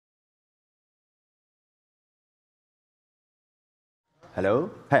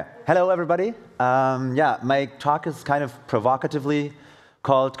Hello. Hey. Hello, everybody. Yeah, my talk is kind of provocatively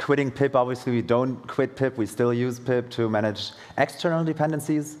called Quitting pip. Obviously, we don't quit pip. We still use pip to manage external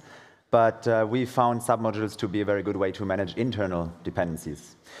dependencies. But we found submodules to be a very good way to manage internal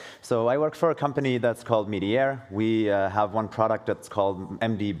dependencies. So I work for a company that's called Meteor. We have one product that's called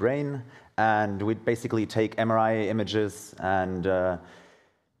MD Brain. And we basically take MRI images and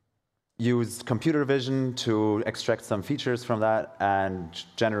use computer vision to extract some features from that and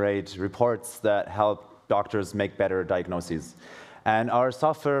generate reports that help doctors make better diagnoses. And our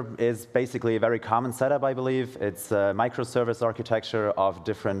software is basically a very common setup, I believe. It's a microservice architecture of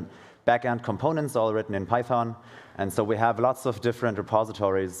different backend components, all written in Python. And so we have lots of different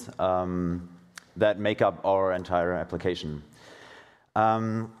repositories that make up our entire application.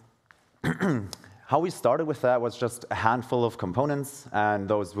 How we started with that was just a handful of components, and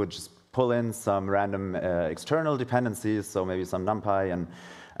those would just pull in some random external dependencies, so maybe some NumPy and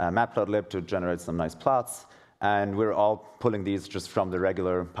matplotlib to generate some nice plots. And we're all pulling these just from the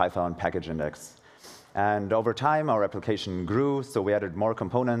regular Python package index. And over time, our application grew, so we added more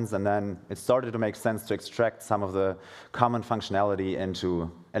components, and then it started to make sense to extract some of the common functionality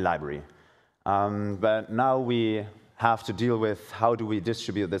into a library. But now we have to deal with how do we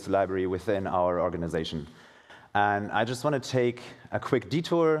distribute this library within our organization. And I just want to take a quick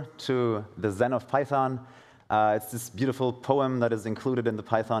detour to the Zen of Python. It's this beautiful poem that is included in the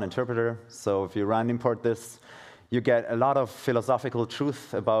Python interpreter. So if you run import this, you get a lot of philosophical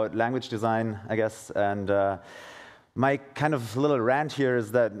truth about language design, I guess. And my kind of little rant here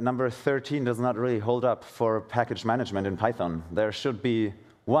is that number 13 does not really hold up for package management in Python. There should be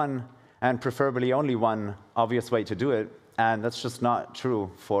one, and preferably only one, obvious way to do it. And that's just not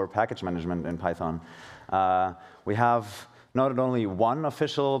true for package management in Python. We have not only one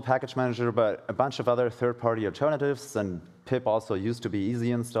official package manager, but a bunch of other third-party alternatives. And pip also used to be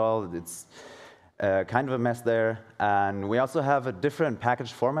easy install. It's kind of a mess there. And we also have different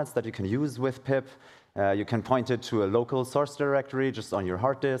package formats that you can use with pip. You can point it to a local source directory just on your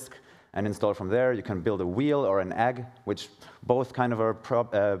hard disk and install from there. You can build a wheel or an egg, which both kind of are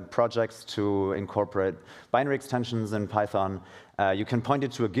projects to incorporate binary extensions in Python. You can point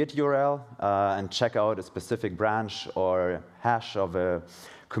it to a Git URL and check out a specific branch or hash of a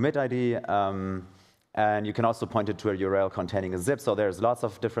commit ID. And you can also point it to a URL containing a zip. So there's lots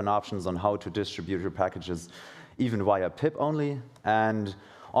of different options on how to distribute your packages, even via pip only. And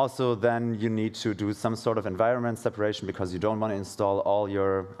also, then you need to do some sort of environment separation because you don't want to install all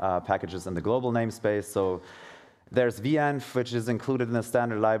your packages in the global namespace. So there's venv, which is included in the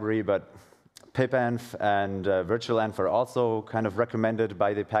standard library, but pipenv and virtualenv are also kind of recommended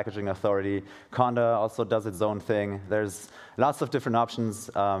by the packaging authority. PyConDE also does its own thing. There's lots of different options.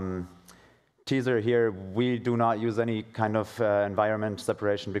 Teaser here, we do not use any kind of environment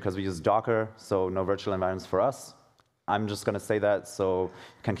separation because we use Docker, so no virtual environments for us. I'm just going to say that, so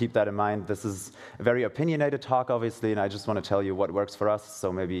you can keep that in mind. This is a very opinionated talk, obviously, and I just want to tell you what works for us,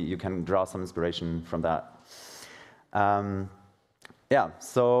 so maybe you can draw some inspiration from that. Yeah,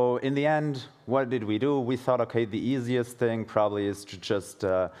 so in the end, what did we do? We thought, OK, the easiest thing probably is to just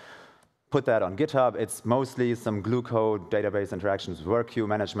put that on GitHub. It's mostly some glue code, database interactions, work queue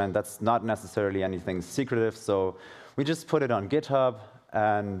management. That's not necessarily anything secretive, so we just put it on GitHub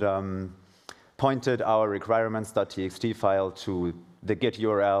and pointed our requirements.txt file to the Git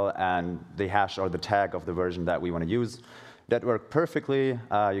URL and the hash or the tag of the version that we want to use. That worked perfectly.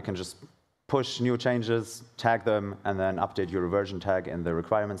 You can just push new changes, tag them, and then update your version tag in the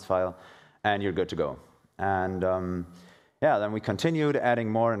requirements file, and you're good to go. And yeah, then we continued adding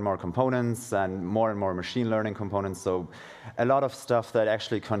more and more components and more machine learning components. So a lot of stuff that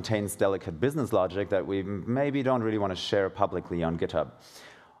actually contains delicate business logic that we maybe don't really want to share publicly on GitHub.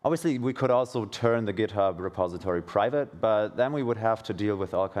 Obviously, we could also turn the GitHub repository private, but then we would have to deal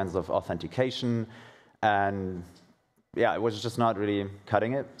with all kinds of authentication, and yeah, it was just not really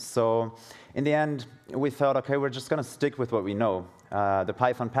cutting it. So in the end, we thought, OK, we're just going to stick with what we know. The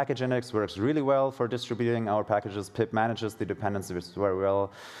Python package index works really well for distributing our packages. Pip manages the dependencies very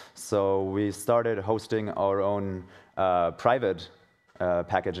well. So we started hosting our own private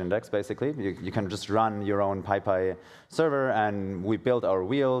package index, basically. You can just run your own PyPy server, and we built our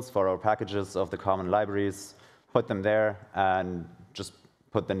wheels for our packages of the common libraries, put them there, and just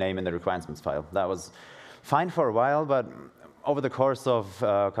put the name in the requirements file. That was fine for a while, but over the course of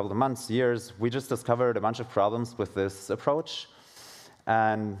a couple of months, years, we just discovered a bunch of problems with this approach.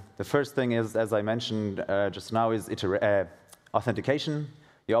 And the first thing is, as I mentioned just now, is authentication.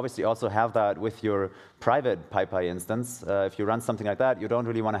 You obviously also have that with your private PyPy instance. If you run something like that, you don't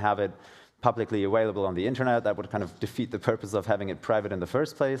really want to have it publicly available on the internet. That would kind of defeat the purpose of having it private in the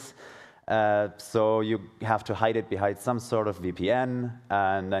first place. So you have to hide it behind some sort of VPN,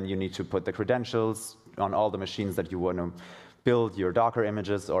 and then you need to put the credentials on all the machines that you want to build your Docker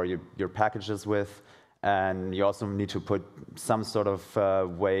images or your packages with. And you also need to put some sort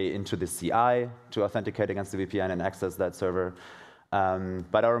of way into the CI to authenticate against the VPN and access that server.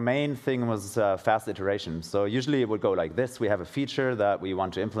 But our main thing was fast iteration. So usually it would go like this. We have a feature that we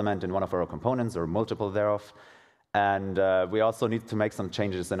want to implement in one of our components or multiple thereof. And we also need to make some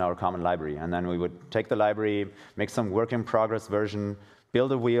changes in our common library. And then we would take the library, make some work in progress version,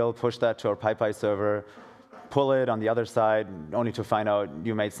 build a wheel, push that to our PyPy server, pull it on the other side, only to find out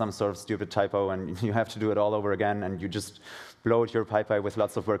you made some sort of stupid typo and you have to do it all over again, and you just bloat your PyPy with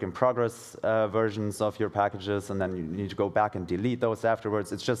lots of work in progress versions of your packages, and then you need to go back and delete those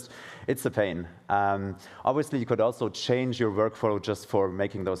afterwards. It's a pain. Obviously, you could also change your workflow just for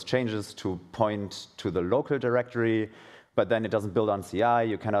making those changes to point to the local directory, but then it doesn't build on CI.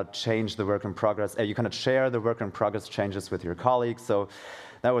 You cannot change the work in progress. You cannot share the work in progress changes with your colleagues. So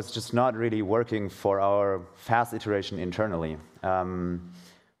that was just not really working for our fast iteration internally.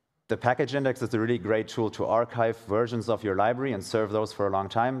 The package index is a really great tool to archive versions of your library and serve those for a long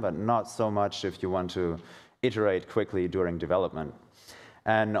time, but not so much if you want to iterate quickly during development.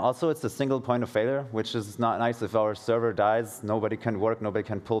 And also, it's a single point of failure, which is not nice. If our server dies, nobody can work, nobody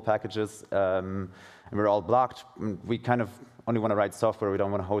can pull packages, and we're all blocked. We kind of only want to write software. We don't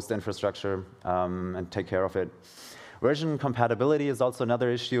want to host infrastructure and take care of it. Version compatibility is also another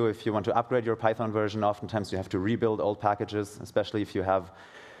issue. If you want to upgrade your Python version, oftentimes you have to rebuild old packages, especially if you have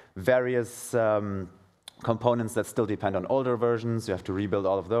various components that still depend on older versions. You have to rebuild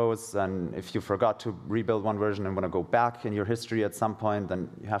all of those. And if you forgot to rebuild one version and want to go back in your history at some point, then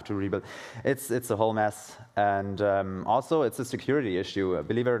you have to rebuild. It's a whole mess. And also, it's a security issue.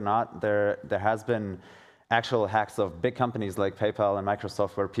 Believe it or not, there has been actual hacks of big companies like PayPal and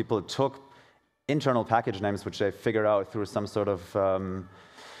Microsoft where people took internal package names, which they figured out through some sort of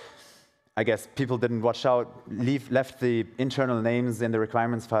I guess people didn't watch out, left the internal names in the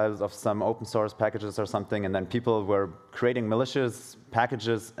requirements files of some open source packages or something, and then people were creating malicious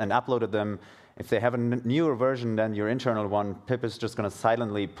packages and uploaded them. If they have a newer version than your internal one, pip is just going to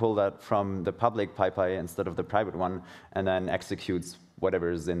silently pull that from the public PyPy instead of the private one, and then executes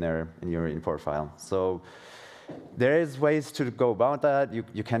whatever is in there in your import file. So there is ways to go about that.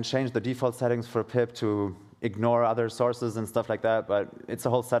 You can change the default settings for pip to ignore other sources and stuff like that, but it's a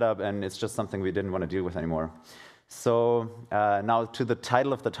whole setup, and it's just something we didn't want to deal with anymore. So now to the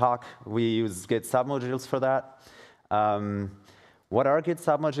title of the talk, we use Git submodules for that. What are Git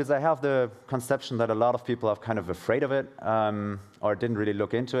submodules? I have the conception that a lot of people are kind of afraid of it or didn't really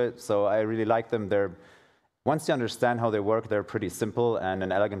look into it, so I really like them. Once you understand how they work, they're pretty simple and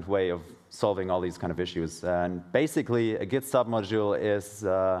an elegant way of solving all these kind of issues. And basically, a Git submodule is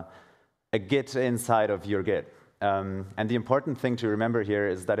a Git inside of your Git. And the important thing to remember here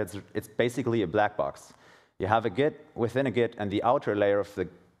is that it's basically a black box. You have a Git within a Git, and the outer layer of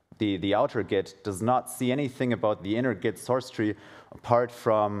the outer Git does not see anything about the inner Git source tree apart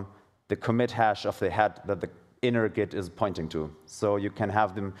from the commit hash of the head that the inner Git is pointing to. So you can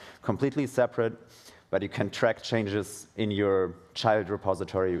have them completely separate, but you can track changes in your child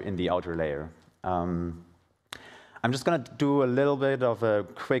repository in the outer layer. I'm just going to do a little bit of a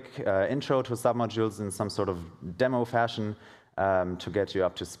quick intro to submodules in some sort of demo fashion to get you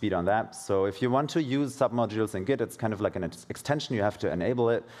up to speed on that. So if you want to use submodules in Git, it's kind of like an extension. You have to enable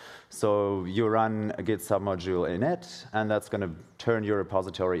it. So you run a Git submodule init, and that's going to turn your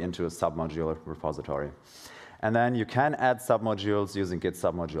repository into a submodule repository. And then you can add submodules using Git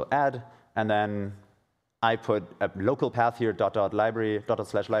submodule add, and then I put a local path here,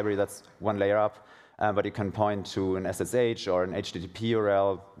 /library, that's one layer up. But you can point to an SSH or an HTTP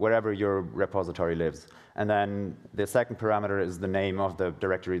URL, wherever your repository lives. And then the second parameter is the name of the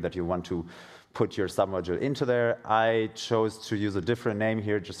directory that you want to put your submodule into there. I chose to use a different name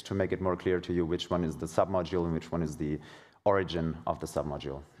here just to make it more clear to you which one is the submodule and which one is the origin of the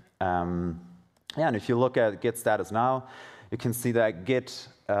submodule. Yeah, and if you look at Git status now, you can see that Git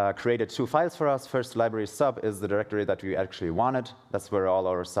created two files for us. First, library sub is the directory that we actually wanted. That's where all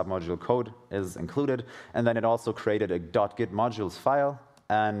our submodule code is included. And then it also created a .git modules file.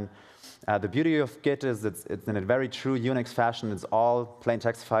 And the beauty of Git is it's in a very true Unix fashion. It's all plain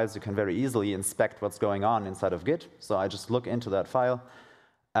text files. You can very easily inspect what's going on inside of Git. So I just look into that file.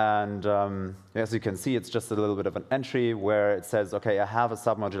 And as you can see, it's just a little bit of an entry where it says, OK, I have a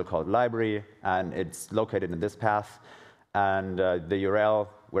submodule called library, and it's located in this path. And the URL,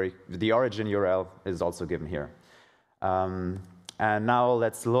 the origin URL, is also given here. And And now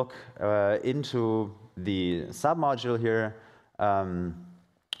let's look into the submodule here.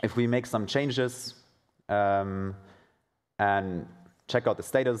 If we make some changes and check out the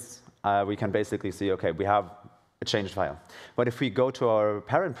status, we can basically see, okay, we have a changed file. But if we go to our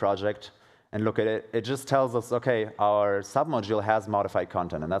parent project and look at it, it just tells us, okay, our submodule has modified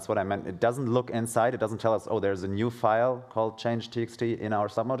content, and that's what I meant. It doesn't look inside, it doesn't tell us, oh, there's a new file called change.txt in our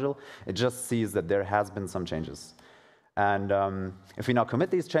submodule. It just sees that there has been some changes. And if we now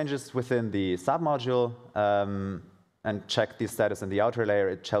commit these changes within the submodule and check the status in the outer layer,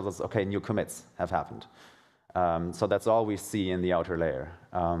 it tells us, okay, new commits have happened. So that's all we see in the outer layer.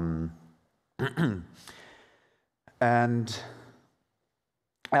 And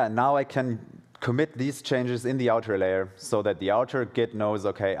now I can commit these changes in the outer layer so that the outer Git knows,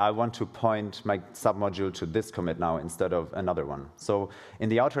 okay, I want to point my submodule to this commit now instead of another one. So in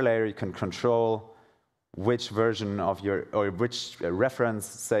the outer layer, you can control which version of your, or which reference,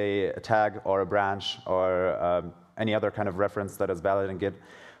 say a tag or a branch or any other kind of reference that is valid in Git,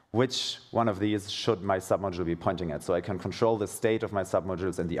 which one of these should my submodule be pointing at. So I can control the state of my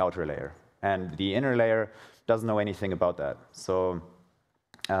submodules in the outer layer. And the inner layer doesn't know anything about that. So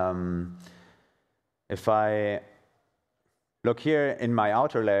if I look here in my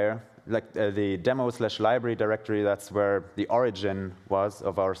outer layer, like the demo/library directory, that's where the origin was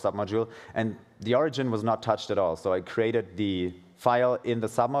of our submodule. And the origin was not touched at all. So I created the file in the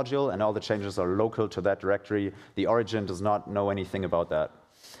submodule, and all the changes are local to that directory. The origin does not know anything about that.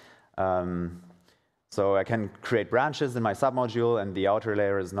 So I can create branches in my submodule, and the outer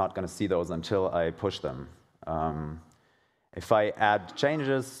layer is not going to see those until I push them. If I add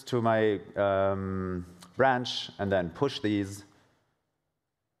changes to my branch and then push these,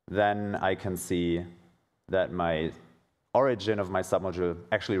 then I can see that my origin of my submodule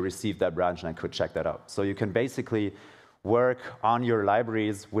actually received that branch, and I could check that out. So you can basically work on your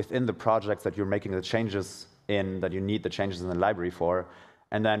libraries within the projects that you're making the changes in, that you need the changes in the library for,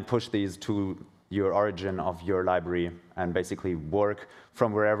 and then push these to your origin of your library and basically work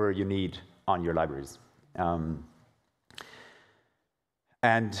from wherever you need on your libraries.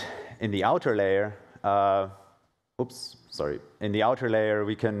 And in the outer layer, in the outer layer,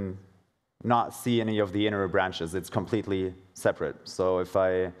 we can not see any of the inner branches. It's completely separate. So if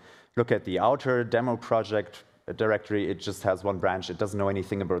I look at the outer demo project directory, it just has one branch. It doesn't know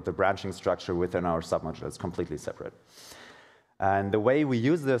anything about the branching structure within our submodule. It's completely separate. And the way we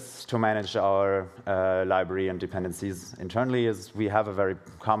use this to manage our library and dependencies internally is we have a very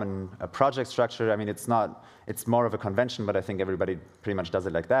common project structure. I mean, it's more of a convention, but I think everybody pretty much does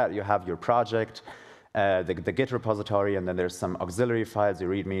it like that. You have your project, the Git repository, and then there's some auxiliary files,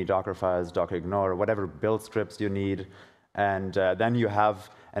 your README, Docker files, Docker ignore, whatever build scripts you need. And then you have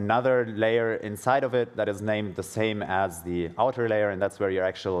another layer inside of it that is named the same as the outer layer, and that's where your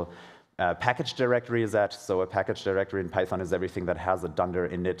actual package directory is at. So a package directory in Python is everything that has a dunder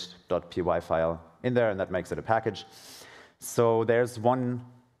init.py file in there, and that makes it a package. So there's one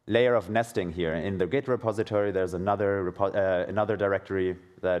layer of nesting here. In the Git repository, there's another directory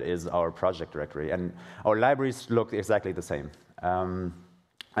that is our project directory. And our libraries look exactly the same. And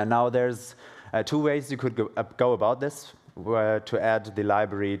now there's two ways you could go about this to add the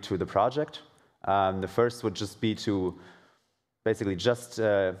library to the project. The first would just be to basically just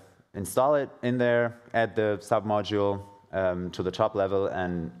install it in there, add the submodule to the top level,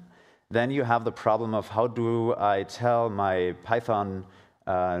 and then you have the problem of how do I tell my Python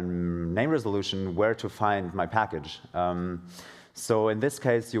name resolution where to find my package. So in this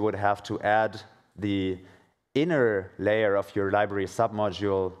case, you would have to add the inner layer of your library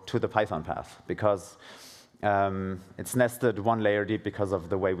submodule to the Python path, because it's nested one layer deep because of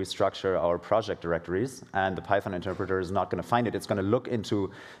the way we structure our project directories, and the Python interpreter is not going to find it. It's going to look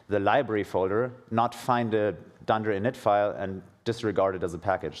into the library folder, not find a dunder init file, and disregard it as a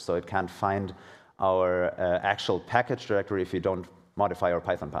package. So it can't find our actual package directory if you don't modify our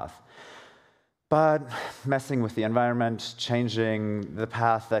Python path. But messing with the environment, changing the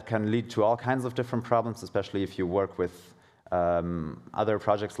path, that can lead to all kinds of different problems, especially if you work with other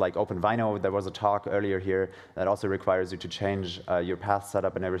projects like OpenVino. There was a talk earlier here that also requires you to change your path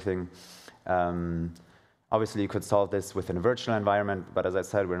setup and everything. Obviously, you could solve this within a virtual environment, but as I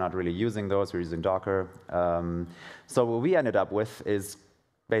said, we're not really using those. We're using Docker. So what we ended up with is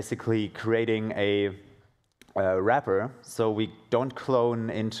basically creating a wrapper. So we don't clone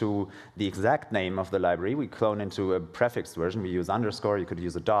into the exact name of the library. We clone into a prefixed version. We use underscore. You could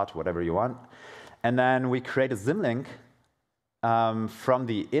use a dot, whatever you want. And then we create a symlink from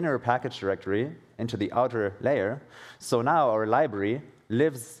the inner package directory into the outer layer. So now our library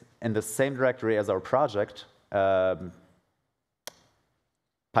lives in the same directory as our project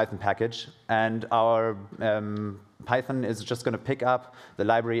Python package, and our Python is just going to pick up the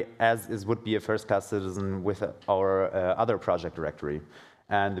library as is would be a first-class citizen with our other project directory.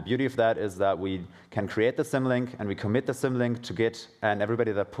 And the beauty of that is that we can create the symlink and we commit the symlink to Git, and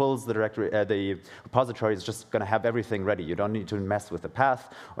everybody that pulls the directory, the repository is just going to have everything ready. You don't need to mess with the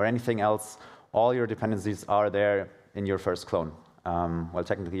path or anything else. All your dependencies are there in your first clone. Well,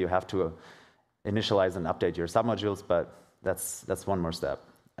 technically you have to initialize and update your submodules, but that's one more step.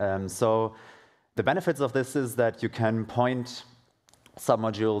 So the benefits of this is that you can point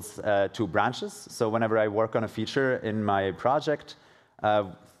submodules to branches. So whenever I work on a feature in my project,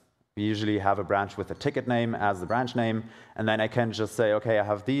 we usually have a branch with a ticket name as the branch name, and then I can just say, okay, I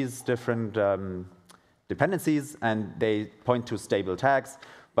have these different dependencies, and they point to stable tags,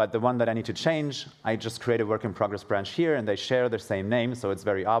 but the one that I need to change, I just create a work in progress branch here, and they share the same name, so it's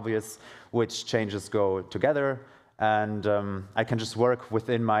very obvious which changes go together, and I can just work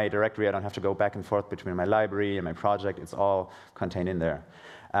within my directory. I don't have to go back and forth between my library and my project. It's all contained in there.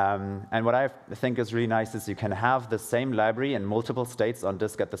 And what I think is really nice is you can have the same library in multiple states on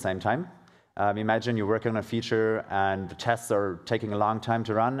disk at the same time. Imagine you're working on a feature and the tests are taking a long time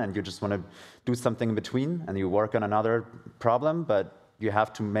to run and you just want to do something in between and you work on another problem, but you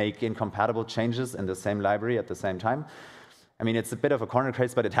have to make incompatible changes in the same library at the same time. I mean, it's a bit of a corner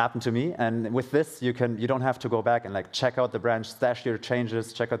case, but it happened to me. And with this, you don't have to go back and like check out the branch, stash your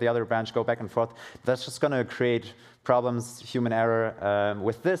changes, check out the other branch, go back and forth. That's just going to create problems, human error.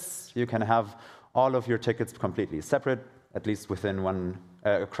 With this, you can have all of your tickets completely separate, at least within one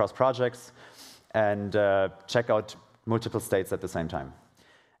across projects, and check out multiple states at the same time.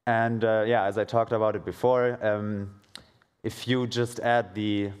 And yeah, as I talked about it before, if you just add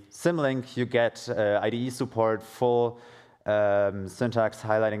the symlink, you get IDE support, full syntax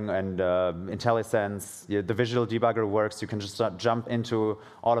highlighting and IntelliSense. The visual debugger works. You can just jump into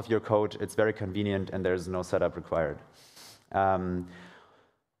all of your code. It's very convenient, and there's no setup required.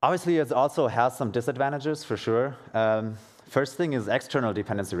 Obviously, it also has some disadvantages, for sure. First thing is external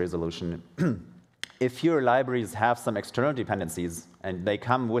dependency resolution. If your libraries have some external dependencies, and they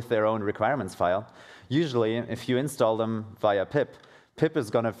come with their own requirements file, usually, if you install them via pip, pip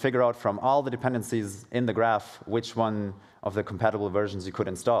is going to figure out from all the dependencies in the graph which one of the compatible versions you could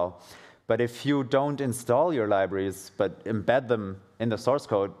install. But if you don't install your libraries, but embed them in the source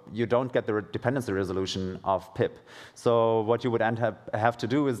code, you don't get the dependency resolution of pip. So what you would have to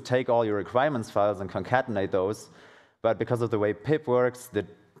do is take all your requirements files and concatenate those. But because of the way pip works,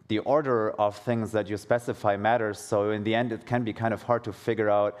 the order of things that you specify matters. So in the end, it can be kind of hard to figure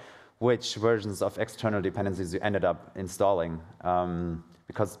out which versions of external dependencies you ended up installing.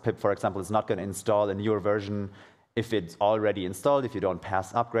 Because pip, for example, is not going to install a newer version if it's already installed, if you don't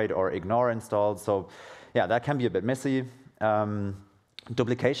pass upgrade or ignore installed. So yeah, that can be a bit messy.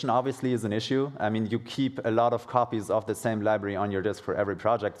 Duplication obviously is an issue. I mean, you keep a lot of copies of the same library on your disk for every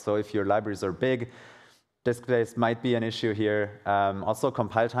project. So if your libraries are big, disk space might be an issue here. Also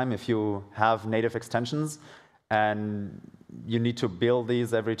compile time, if you have native extensions and you need to build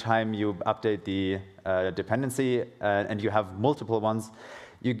these every time you update the dependency and you have multiple ones,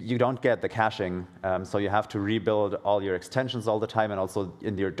 you don't get the caching, so you have to rebuild all your extensions all the time, and also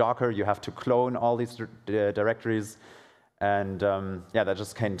in your Docker, you have to clone all these directories, and yeah, that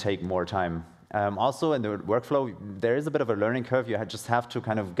just can take more time. Also, in the workflow, there is a bit of a learning curve. You just have to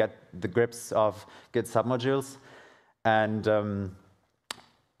kind of get the grips of Git submodules, and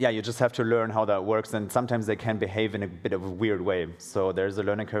yeah, you just have to learn how that works, and sometimes they can behave in a bit of a weird way, so there's a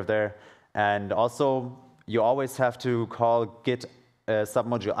learning curve there. And also, you always have to call Git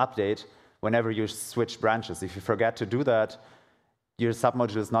submodule update whenever you switch branches. If you forget to do that, your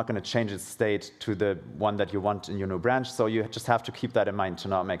submodule is not going to change its state to the one that you want in your new branch, so you just have to keep that in mind to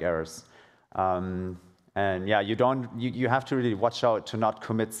not make errors. And yeah, you have to really watch out to not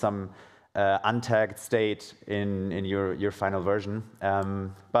commit some untagged state in your final version.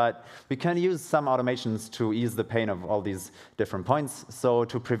 But we can use some automations to ease the pain of all these different points. So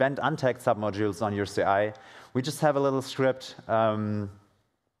to prevent untagged submodules on your CI, we just have a little script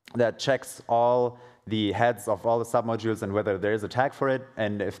that checks all the heads of all the submodules and whether there is a tag for it.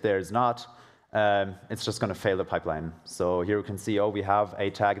 And if there's not, it's just going to fail the pipeline. So here you can see, oh, we have a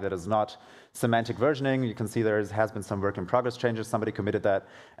tag that is not semantic versioning. You can see there has been some work in progress changes. Somebody committed that,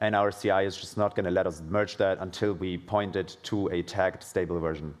 and our CI is just not going to let us merge that until we point it to a tagged stable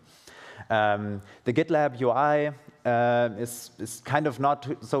version. The GitLab UI is kind of not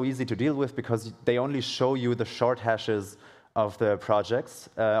so easy to deal with because they only show you the short hashes of the projects,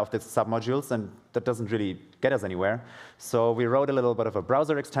 of the submodules, and that doesn't really get us anywhere. So we wrote a little bit of a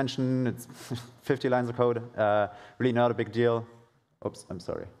browser extension. It's 50 lines of code, really not a big deal. Oops, I'm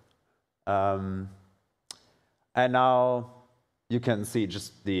sorry. And now you can see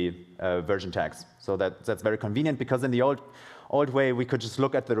just the version tags. So that's very convenient, because in the old way, we could just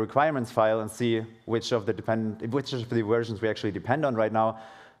look at the requirements file and see which of the versions we actually depend on right now.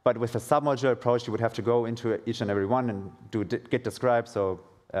 But with a submodule approach, you would have to go into each and every one and do git describe. So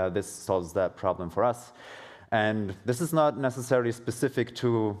this solves that problem for us. And this is not necessarily specific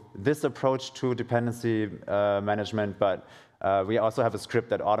to this approach to dependency management, but we also have a script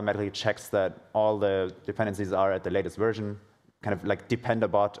that automatically checks that all the dependencies are at the latest version, kind of like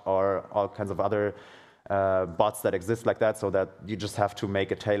Dependabot or all kinds of other bots that exist like that, so that you just have to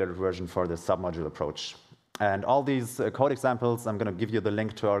make a tailored version for the submodule approach. And all these code examples, I'm going to give you the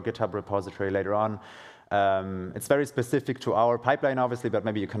link to our GitHub repository later on. It's very specific to our pipeline, obviously, but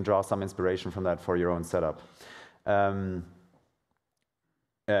maybe you can draw some inspiration from that for your own setup.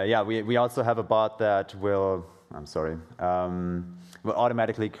 Yeah, we also have a bot that will, will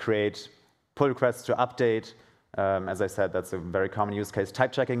automatically create pull requests to update. As I said, that's a very common use case.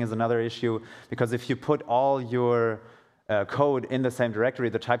 Type checking is another issue, because if you put all your code in the same directory,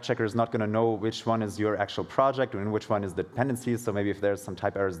 the type checker is not going to know which one is your actual project and which one is the dependencies. So maybe if there's some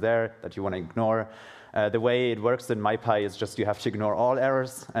type errors there that you want to ignore, the way it works in MyPy is just you have to ignore all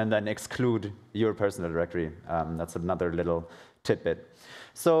errors and then exclude your personal directory. That's another little tidbit.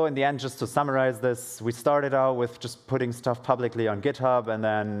 So in the end, just to summarize this, we started out with just putting stuff publicly on GitHub, and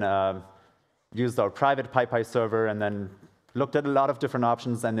then used our private PyPy server, and then looked at a lot of different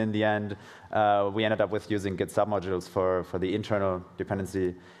options, and in the end, we ended up with using Git submodules for the internal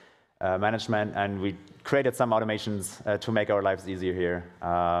dependency management, and we created some automations to make our lives easier here.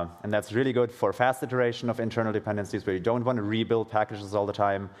 And that's really good for fast iteration of internal dependencies, where you don't want to rebuild packages all the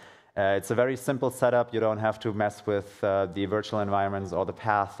time. It's a very simple setup. You don't have to mess with the virtual environments or the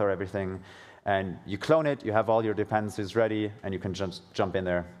path or everything. And you clone it, you have all your dependencies ready, and you can just jump in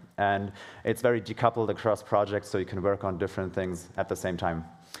there. And it's very decoupled across projects, so you can work on different things at the same time.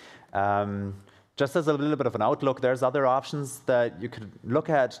 Just as a little bit of an outlook, there's other options that you could look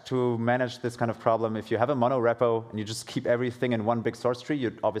at to manage this kind of problem. If you have a mono repo and you just keep everything in one big source tree,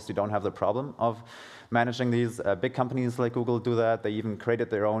 you obviously don't have the problem of managing these. Big companies like Google do that. They even created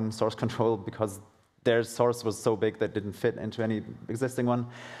their own source control because their source was so big that didn't fit into any existing one.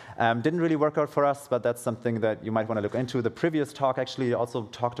 Didn't really work out for us, but that's something that you might want to look into. The previous talk actually also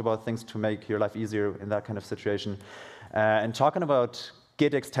talked about things to make your life easier in that kind of situation. And talking about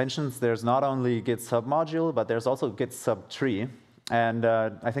Git extensions, there's not only Git submodule, but there's also Git subtree. And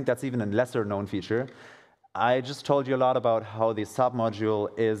I think that's even a lesser known feature. I just told you a lot about how the submodule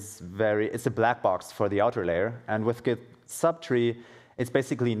is it's a black box for the outer layer. And with Git subtree, it's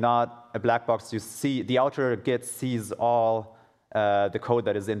basically not a black box. You see, the outer Git sees all the code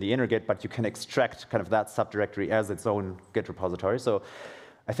that is in the inner Git, but you can extract kind of that subdirectory as its own Git repository. So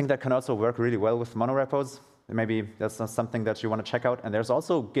I think that can also work really well with monorepos. Maybe that's not something that you want to check out. And there's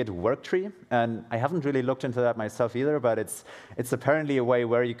also Git worktree, and I haven't really looked into that myself either, but it's apparently a way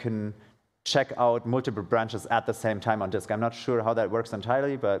where you can check out multiple branches at the same time on disk. I'm not sure how that works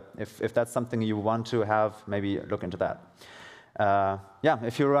entirely, but if that's something you want to have, maybe look into that. Yeah,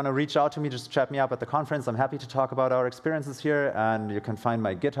 if you want to reach out to me, just chat me up at the conference. I'm happy to talk about our experiences here, and you can find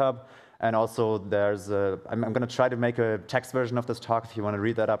my GitHub. And also, I'm going to try to make a text version of this talk if you want to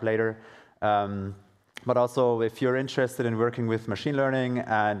read that up later. But also, if you're interested in working with machine learning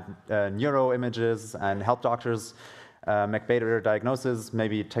and neuro images and help doctors make better diagnosis,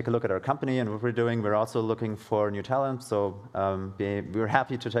 maybe take a look at our company and what we're doing. We're also looking for new talent, so we're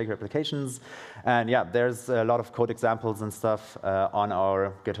happy to take your applications. And yeah, there's a lot of code examples and stuff on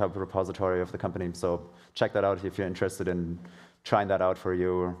our GitHub repository of the company, so check that out if you're interested in trying that out for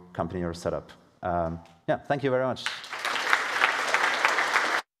your company or setup. Yeah, thank you very much.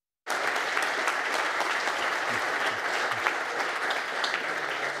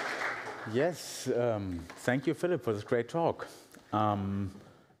 Yes, thank you, Philipp, for this great talk.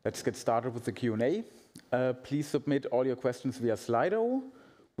 Let's get started with the Q&A. Please submit all your questions via Slido.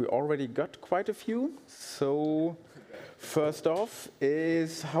 We already got quite a few. So first off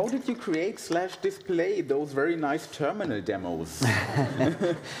is, how did you create/display those very nice terminal demos?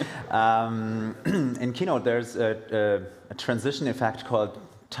 In Keynote, there's a transition effect called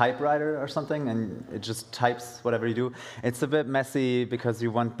typewriter or something, and it just types whatever you do. It's a bit messy because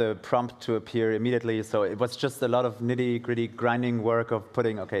you want the prompt to appear immediately, so it was just a lot of nitty-gritty grinding work of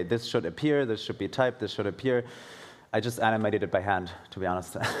putting, okay, this should appear, this should be typed, this should appear. I just animated it by hand, to be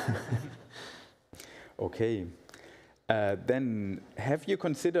honest. Okay. Then, have you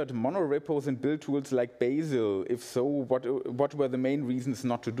considered monorepos and build tools like Bazel? If so, what were the main reasons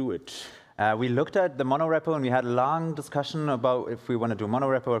not to do it? We looked at the monorepo and we had a long discussion about if we want to do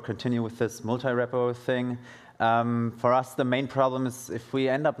monorepo or continue with this multi-repo thing. For us, the main problem is if we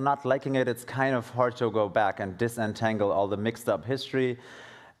end up not liking it, it's kind of hard to go back and disentangle all the mixed up history.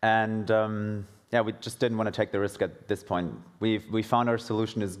 And yeah, we just didn't want to take the risk at this point. We found our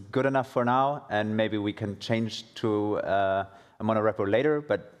solution is good enough for now, and maybe we can change to a monorepo later,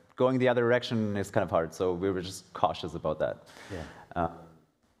 but going the other direction is kind of hard, so we were just cautious about that. Yeah.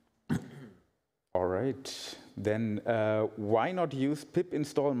 All right, then why not use pip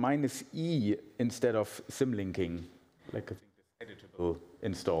install -e instead of symlinking, like I think this editable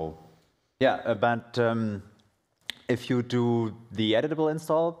install? Yeah, but if you do the editable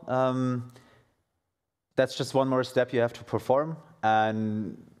install, that's just one more step you have to perform,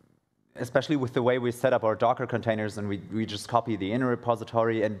 and especially with the way we set up our Docker containers, and we just copy the inner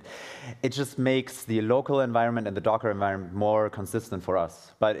repository, and it just makes the local environment and the Docker environment more consistent for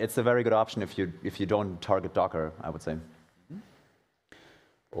us. But it's a very good option if you don't target Docker, I would say.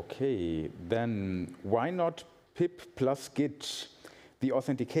 Okay, then why not pip plus git? The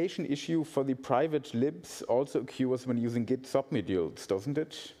authentication issue for the private libs also occurs when using git submodules, doesn't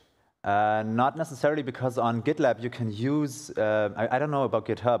it? Not necessarily, because on GitLab you can use, I don't know about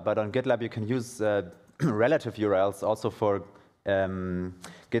GitHub, but on GitLab you can use relative URLs also for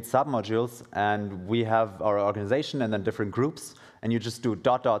Git submodules, and we have our organization and then different groups, and you just do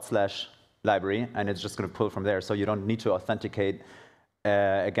 /library, and it's just going to pull from there, so you don't need to authenticate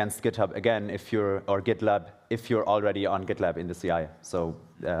against GitHub again or GitLab if you're already on GitLab in the CI. So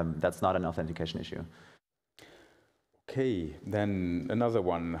that's not an authentication issue. Okay, then another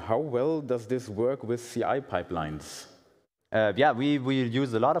one. How well does this work with CI pipelines? Yeah, we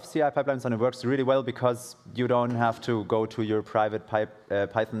use a lot of CI pipelines, and it works really well because you don't have to go to your private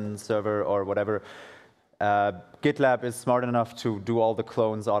Python server or whatever. GitLab is smart enough to do all the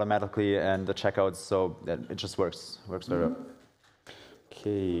clones automatically and the checkouts, so it just works very well.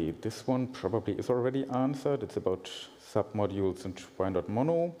 Okay, this one probably is already answered. It's about submodules and why not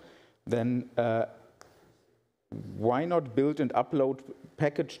mono. Then why not build and upload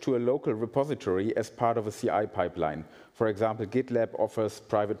package to a local repository as part of a CI pipeline? For example, GitLab offers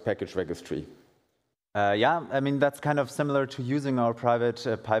private package registry. Yeah, I mean, that's kind of similar to using our private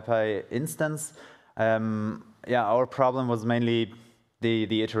PyPy instance. Yeah, our problem was mainly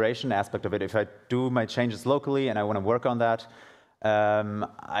the iteration aspect of it. If I do my changes locally and I want to work on that,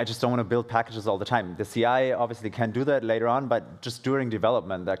 I just don't want to build packages all the time. The CI obviously can do that later on, but just during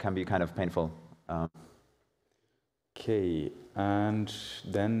development, that can be kind of painful. Okay, and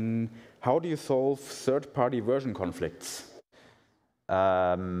then how do you solve third-party version conflicts?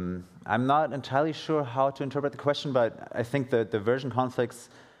 I'm not entirely sure how to interpret the question, but I think that the version conflicts,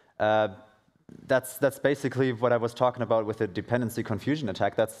 that's basically what I was talking about with the dependency confusion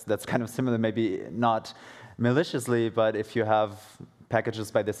attack. That's kind of similar, maybe not maliciously, but if you have packages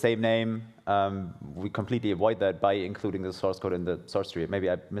by the same name, we completely avoid that by including the source code in the source tree.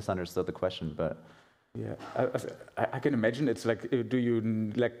 Maybe I misunderstood the question, but... Yeah, I can imagine it's like, do you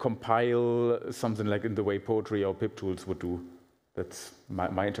like compile something like in the way Poetry or pip tools would do? That's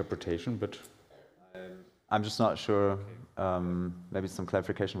my interpretation, but... I'm just not sure. Maybe some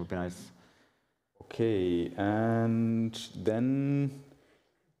clarification would be nice. Okay, and then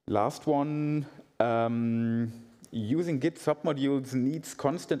last one. Using Git submodules needs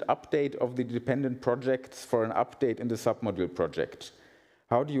constant update of the dependent projects for an update in the submodule project.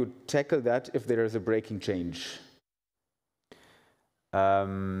 How do you tackle that if there is a breaking change?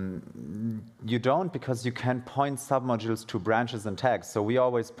 You don't, because you can point submodules to branches and tags. So we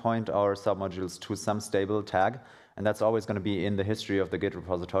always point our submodules to some stable tag, and that's always going to be in the history of the Git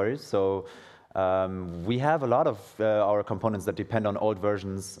repository. So we have a lot of our components that depend on old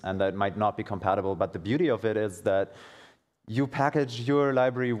versions and that might not be compatible. But the beauty of it is that you package your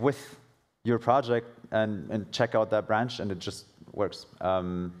library with your project and check out that branch, and it just works.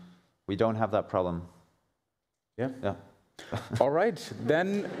 We don't have that problem. Yeah. Yeah. All right,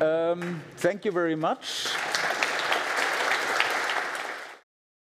 then thank you very much.